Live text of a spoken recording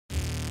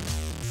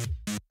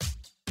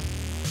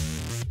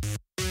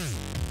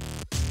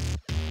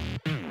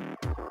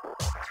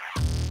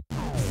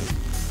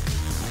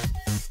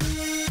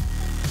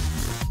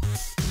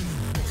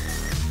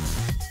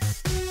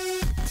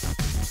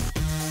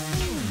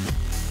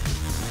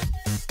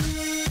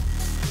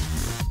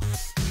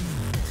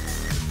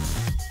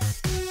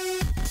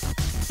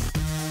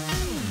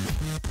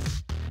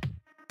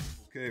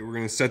we're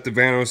going to set the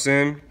VANOS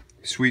in.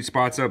 Sweet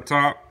spots up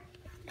top.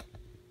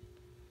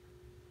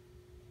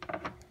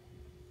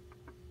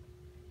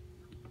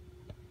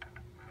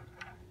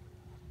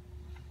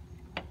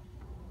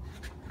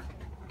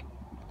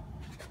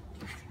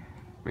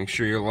 Make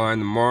sure you align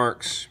the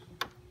marks.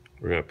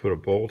 We're going to put a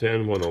bolt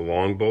in, one of the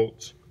long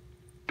bolts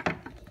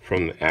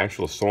from the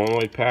actual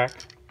solenoid pack.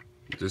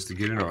 Just to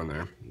get it on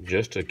there.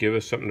 Just to give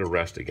us something to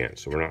rest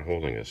against, so we're not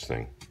holding this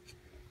thing.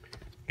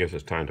 Gives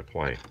us time to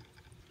play.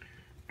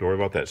 Don't worry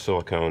about that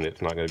silicone.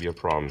 It's not going to be a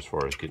problem as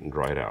far as getting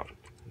dried out.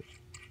 It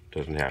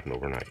doesn't happen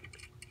overnight.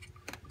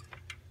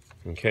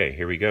 Okay,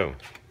 here we go.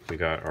 We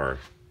got our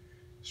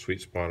sweet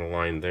spot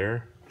aligned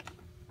there.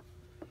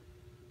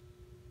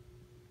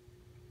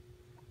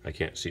 I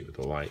can't see it with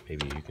the light.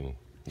 Maybe you can.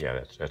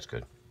 Yeah, that's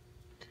good.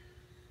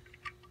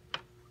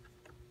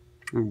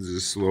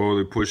 Just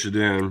slowly push it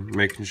in,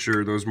 making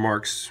sure those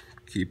marks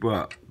keep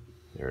up.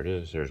 There it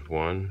is. There's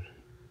one.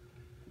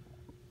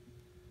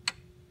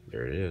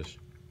 There it is.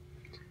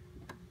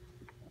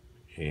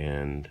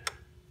 And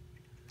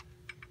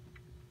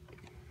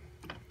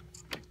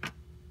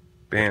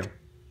bam.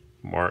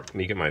 Mark, let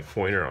me get my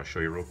pointer. I'll show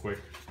you real quick.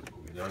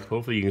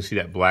 Hopefully you can see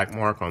that black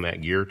mark on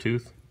that gear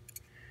tooth.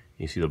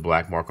 You see the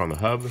black mark on the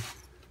hub,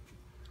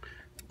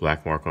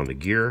 black mark on the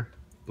gear,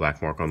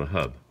 black mark on the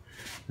hub.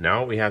 Now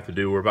what we have to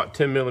do, we're about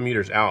 10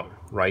 millimeters out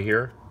right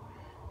here,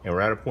 and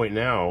we're at a point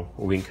now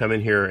where we can come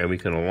in here and we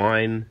can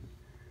align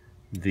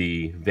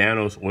the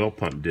VANOS oil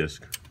pump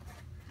disc.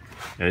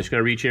 And I'm just going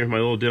to reach in with my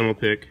little demo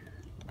pick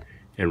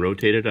and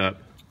rotate it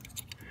up.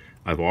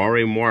 I've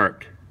already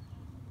marked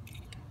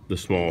the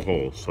small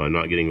holes, so I'm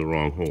not getting the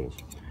wrong holes.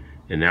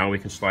 And now we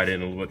can slide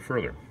in a little bit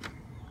further.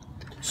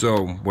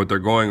 So what they're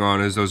going on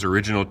is those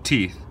original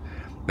teeth.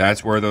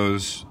 That's where the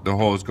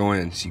holes go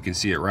in. So you can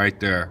see it right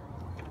there.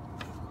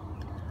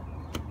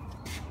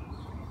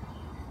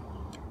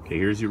 Okay,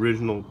 here's the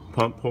original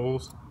pump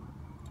holes,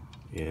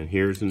 and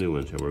here's the new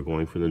ones, and we're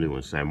going for the new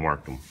ones. I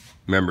marked them.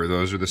 Remember,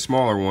 those are the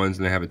smaller ones,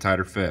 and they have a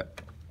tighter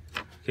fit.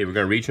 Okay, we're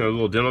going to reach in a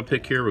little demo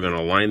pick here. We're going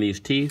to align these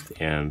teeth,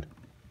 and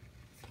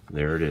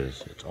there it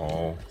is. It's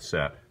all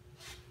set.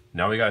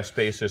 Now we got to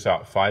space this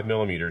out 5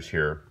 millimeters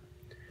here,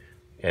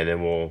 and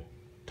then we'll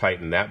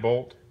tighten that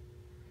bolt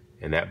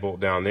and that bolt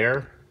down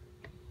there,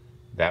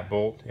 that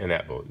bolt and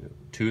that bolt.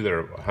 Two that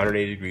are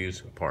 180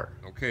 degrees apart.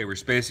 Okay, we're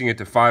spacing it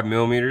to 5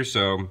 millimeters,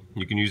 so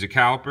you can use the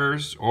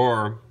calipers,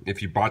 or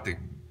if you bought the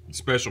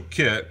special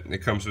kit, it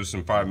comes with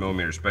some 5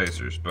 millimeter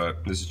spacers,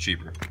 but this is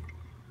cheaper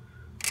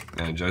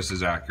and just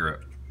as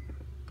accurate.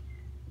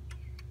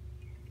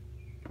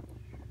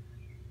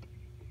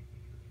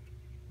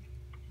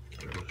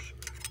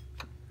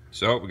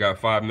 So we got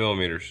 5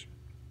 millimeters.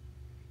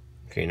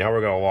 Okay, now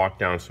we're going to lock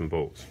down some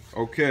bolts.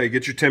 Okay,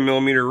 get your 10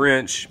 millimeter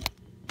wrench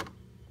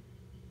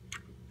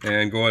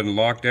and go ahead and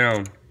lock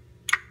down.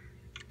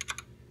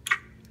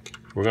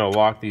 We're going to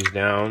lock these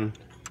down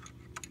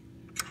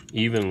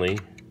evenly,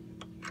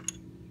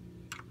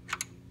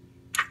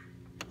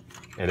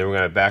 and then we're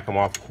going to back them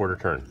off a quarter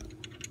turn.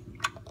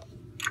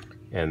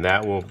 And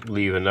that will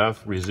leave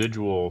enough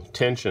residual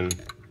tension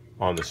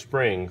on the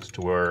springs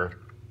to where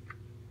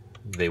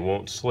they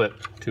won't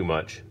slip too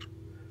much,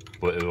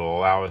 but it will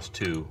allow us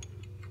to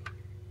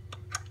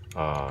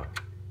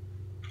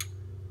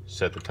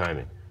set the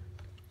timing.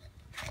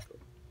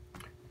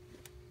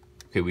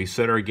 Okay, we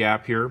set our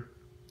gap here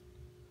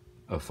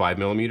of 5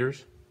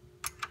 millimeters.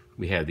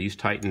 We have these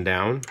tightened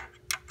down.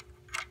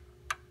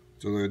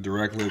 So they're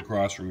directly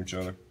across from each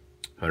other.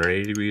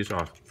 180 degrees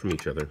off from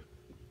each other.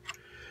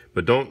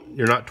 But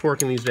you're not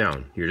torquing these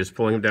down. You're just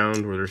pulling them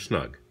down where they're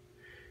snug.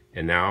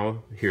 And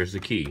now, here's the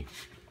key.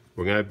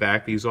 We're going to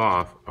back these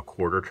off a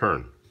quarter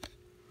turn.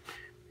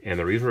 And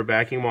the reason we're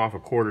backing them off a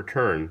quarter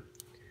turn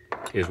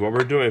is what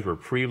we're doing is we're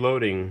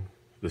preloading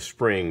the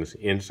springs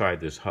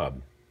inside this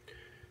hub.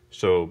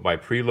 So by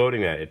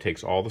preloading that, it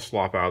takes all the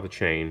slop out of the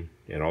chain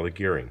and all the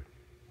gearing.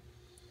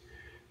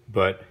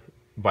 But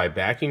by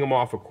backing them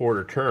off a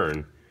quarter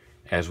turn,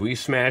 as we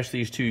smash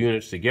these two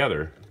units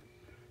together,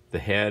 the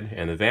head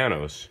and the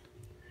VANOS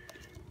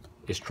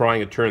is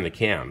trying to turn the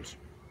cams.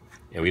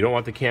 And we don't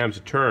want the cams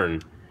to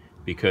turn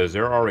because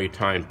they're already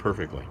timed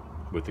perfectly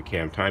with the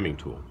cam timing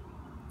tool.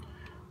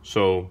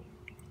 So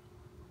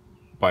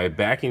by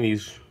backing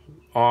these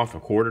off a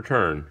quarter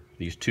turn,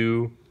 these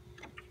two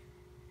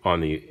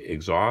on the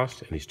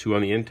exhaust and these two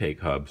on the intake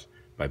hubs,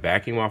 by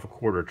backing them off a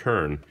quarter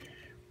turn,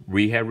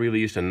 we have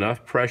released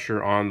enough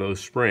pressure on those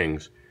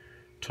springs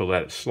to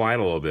let it slide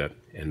a little bit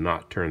and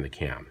not turn the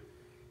cam.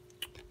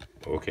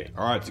 Okay.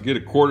 All right, to get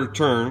a quarter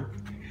turn,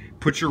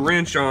 put your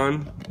wrench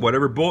on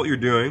whatever bolt you're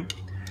doing,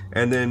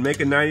 and then make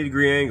a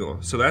 90-degree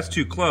angle. So that's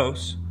too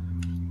close,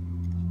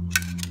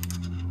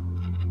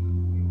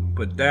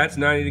 but that's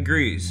 90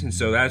 degrees, and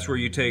so that's where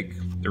you take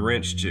the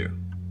wrench to.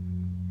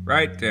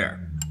 Right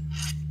there.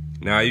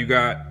 Now you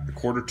got the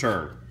quarter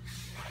turn.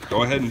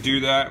 Go ahead and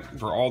do that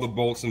for all the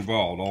bolts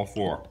involved, all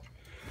 4.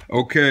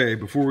 Okay,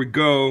 before we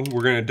go,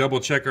 we're gonna double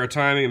check our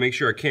timing and make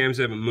sure our cams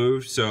haven't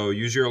moved. So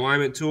use your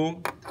alignment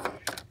tool,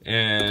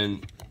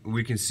 and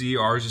we can see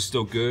ours is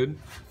still good.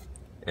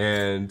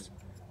 and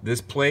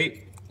this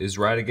plate is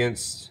right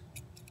against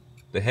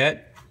the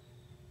head.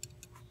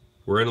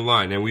 We're in a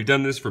line, and we've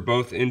done this for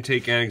both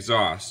intake and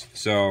exhaust,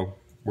 so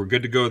we're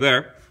good to go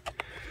there.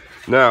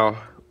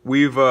 Now,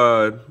 we've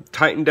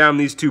tightened down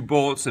these two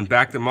bolts and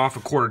backed them off a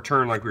quarter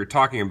turn like we were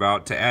talking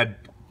about to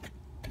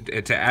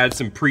add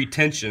some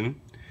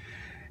pretension.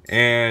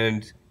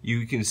 And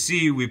you can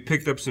see we've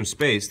picked up some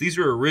space. These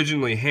were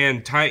originally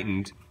hand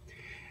tightened,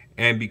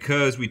 and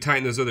because we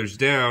tightened those others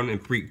down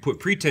and put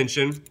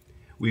pretension,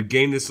 we've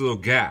gained this little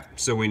gap.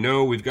 So we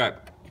know we've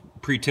got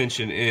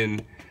pretension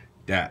in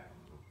that.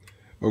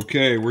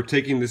 Okay, we're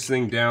taking this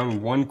thing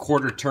down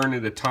 1/4 turn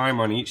at a time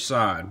on each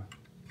side.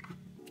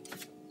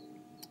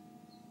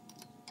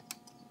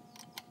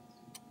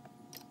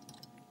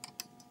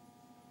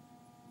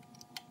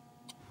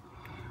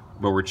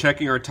 But we're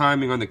checking our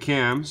timing on the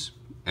cams,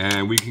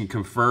 and we can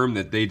confirm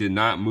that they did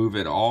not move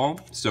at all,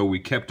 so we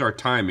kept our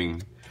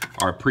timing.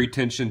 Our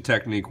pretension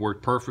technique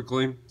worked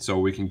perfectly, so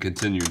we can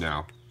continue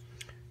now.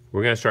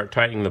 We're going to start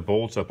tightening the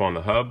bolts up on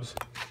the hubs,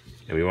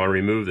 and we want to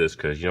remove this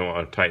because you don't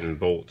want to tighten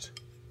bolts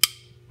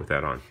with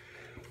that on.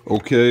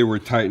 Okay, we're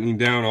tightening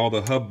down all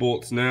the hub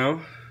bolts now,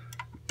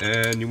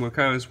 and you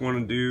kind of just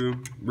want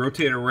to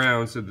rotate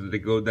around so that they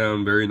go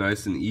down very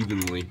nice and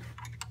evenly.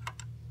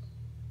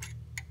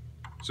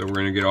 So we're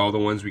going to get all the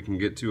ones we can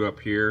get to up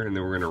here, and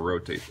then we're going to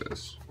rotate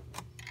this.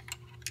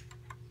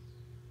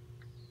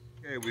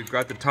 Okay, we've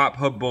got the top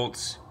hub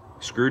bolts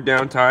screwed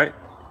down tight.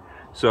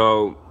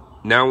 So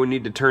now we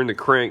need to turn the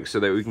crank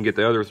so that we can get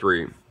the other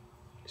three.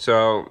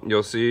 So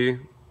you'll see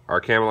our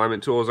cam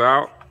alignment tool is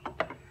out,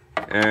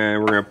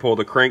 and we're going to pull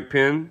the crank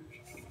pin,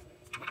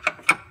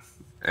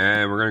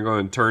 and we're going to go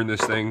and turn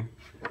this thing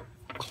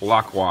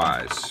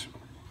clockwise.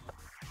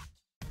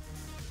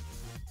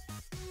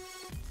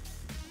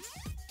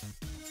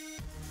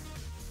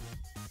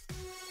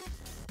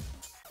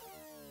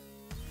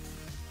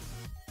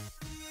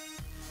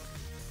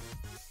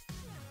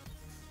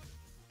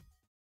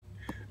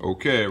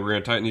 Okay, we're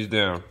going to tighten these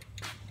down.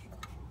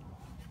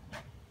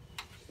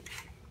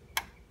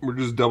 We're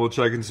just double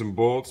checking some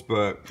bolts,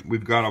 but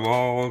we've got them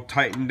all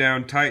tightened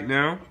down tight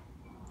now.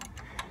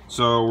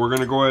 So we're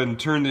going to go ahead and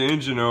turn the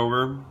engine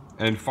over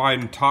and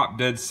find top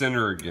dead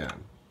center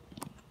again.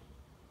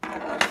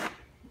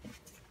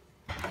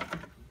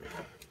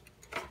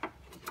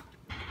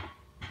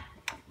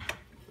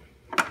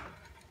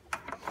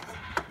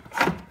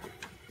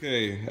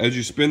 Okay, as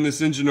you spin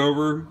this engine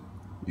over,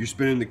 you're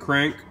spinning the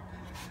crank.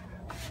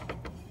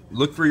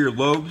 Look for your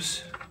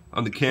lobes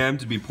on the cam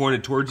to be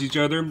pointed towards each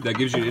other. That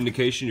gives you an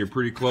indication you're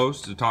pretty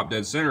close to the top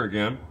dead center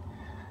again.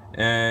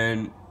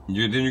 And then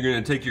you're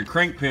going to take your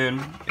crank pin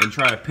and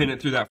try to pin it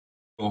through that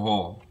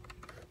hole.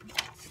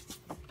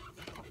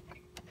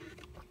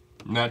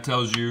 And that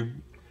tells you,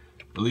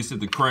 at least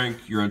at the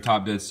crank, you're on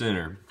top dead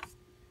center.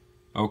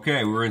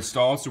 Okay, we're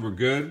installed, so we're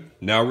good.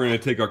 Now we're going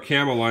to take our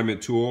cam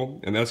alignment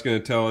tool, and that's going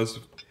to tell us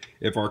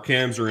if our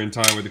cams are in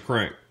time with the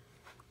crank.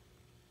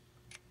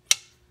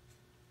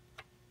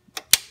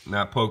 And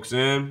that pokes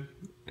in,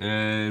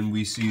 and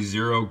we see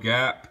 0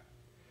 gap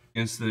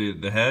against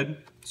the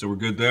head, so we're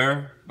good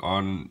there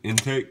on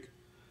intake.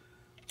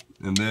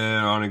 And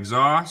then on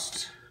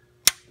exhaust,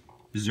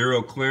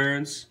 0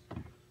 clearance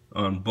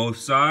on both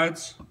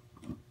sides,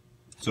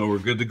 so we're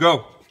good to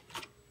go.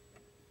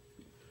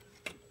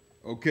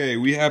 Okay,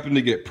 we happen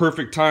to get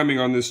perfect timing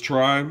on this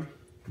try,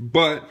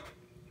 but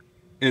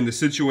in the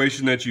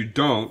situation that you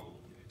don't,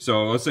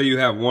 so let's say you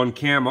have one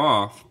cam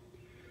off,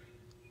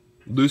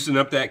 loosen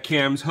up that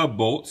cam's hub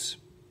bolts,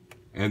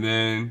 and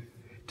then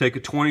take a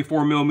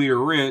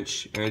 24mm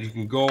wrench, and you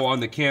can go on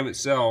the cam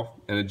itself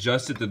and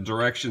adjust it the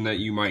direction that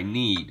you might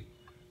need.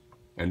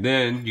 And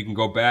then you can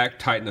go back,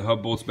 tighten the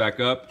hub bolts back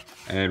up,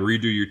 and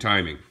redo your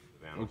timing.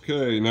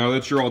 Okay, now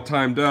that you're all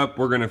timed up,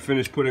 we're going to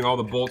finish putting all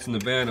the bolts in the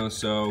VANOS.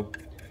 So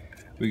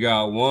we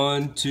got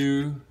 1,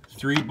 2,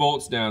 3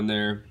 bolts down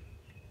there.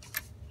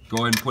 Go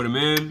ahead and put them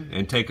in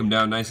and take them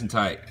down nice and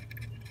tight.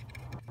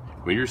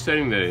 When you're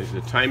setting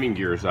the timing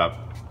gears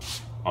up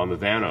on the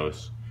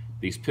VANOS,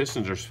 these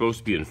pistons are supposed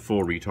to be in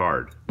full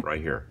retard right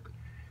here.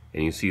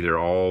 And you see they're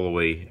all the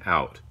way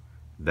out.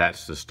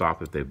 That's the stop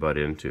that they butt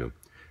into.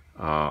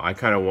 I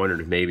kind of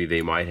wondered if maybe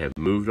they might have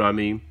moved on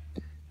me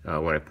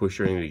when I pushed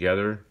everything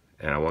together,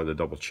 and I wanted to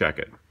double check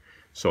it.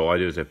 So all I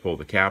did is I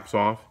pulled the caps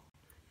off,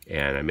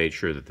 and I made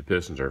sure that the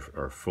pistons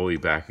are fully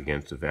back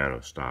against the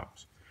VANOS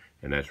stops.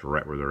 And that's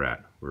right where they're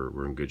at.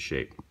 We're in good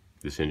shape.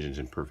 This engine's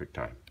in perfect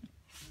time.